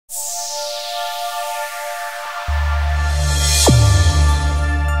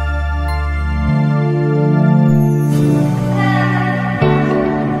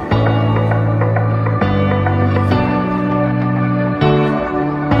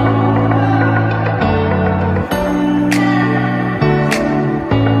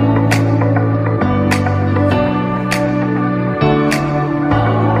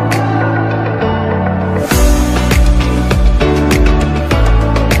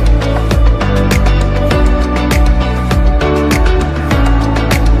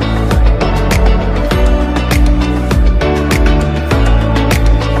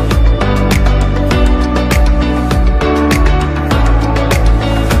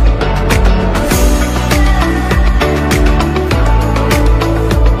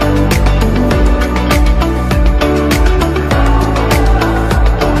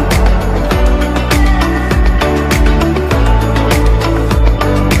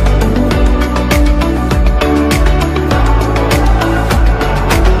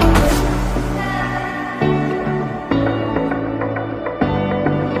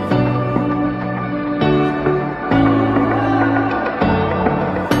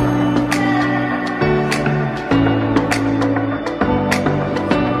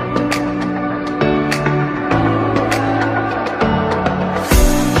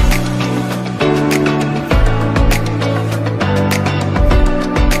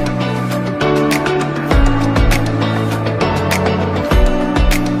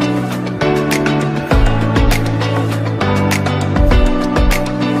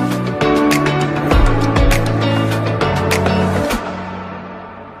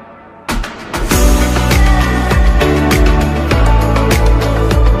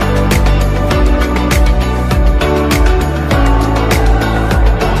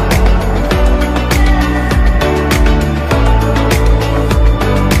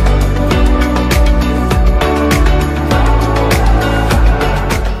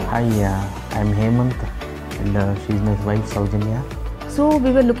and she's my wife Sowjanya. So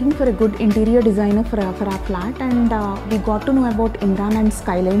we were looking for a good interior designer for our flat, and we got to know about Imran and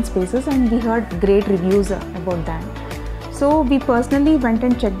Skyline Spaces, and we heard great reviews about that. So we personally went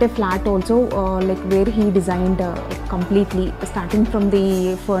and checked the flat also, like where he designed completely, starting from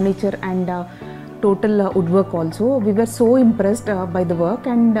the furniture and total woodwork also. We were so impressed by the work,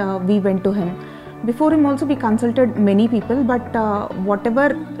 and we went to him. Before him also we consulted many people, but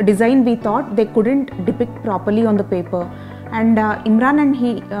whatever design we thought, they couldn't depict properly on the paper. And Imran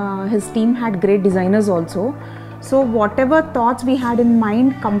and his team had great designers also. So whatever thoughts we had in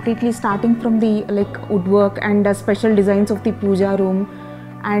mind, completely starting from the woodwork and special designs of the puja room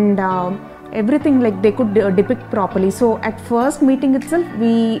and everything, like they could depict properly. So at first meeting itself,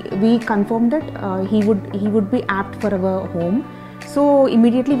 we confirmed that he would be apt for our home. So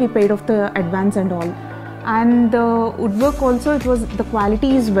immediately we paid off the advance and all. And the woodwork also, the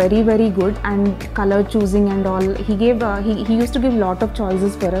quality is very, very good, and color choosing and all. He used to give lot of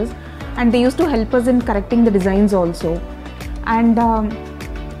choices for us, and they used to help us in correcting the designs also. And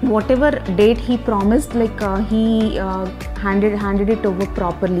whatever date he promised, he handed it over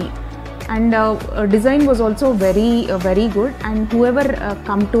properly. And design was also very good, and whoever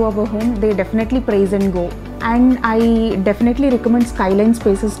come to our home, they definitely praise and go. And I definitely recommend Skyline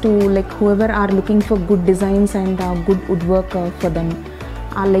Spaces to whoever are looking for good designs and good woodwork for them.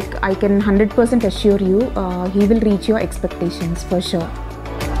 I can 100% assure you, he will reach your expectations for sure.